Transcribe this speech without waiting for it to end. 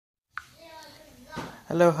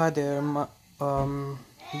Hello, hi there. I'm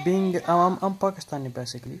Pakistani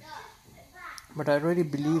basically, but I really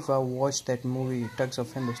believe I watched that movie Tugs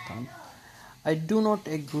of Hindustan. I do not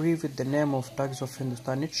agree with the name of Tugs of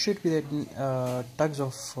Hindustan. It should be the Tugs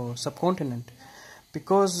of Subcontinent,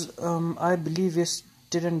 because I believe it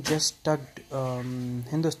didn't just tugged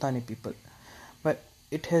Hindustani people, but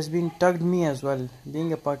it has been tugged me as well.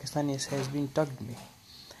 Being a Pakistani has been tugged me.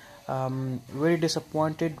 Very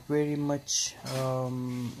disappointed, very much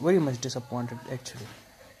disappointed actually.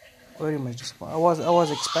 Very much disappointed. I was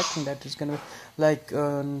expecting that it's gonna be like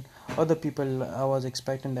other people. I was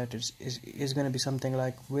expecting that it's gonna be something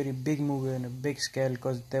like very big movie on a big scale,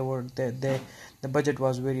 because the budget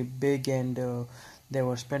was very big, and they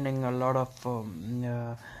were spending a lot of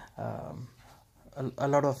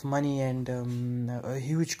money, and a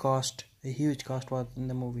huge cost was in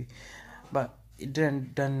the movie, but it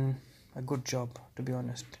didn't done a good job, to be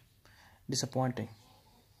honest. Disappointing.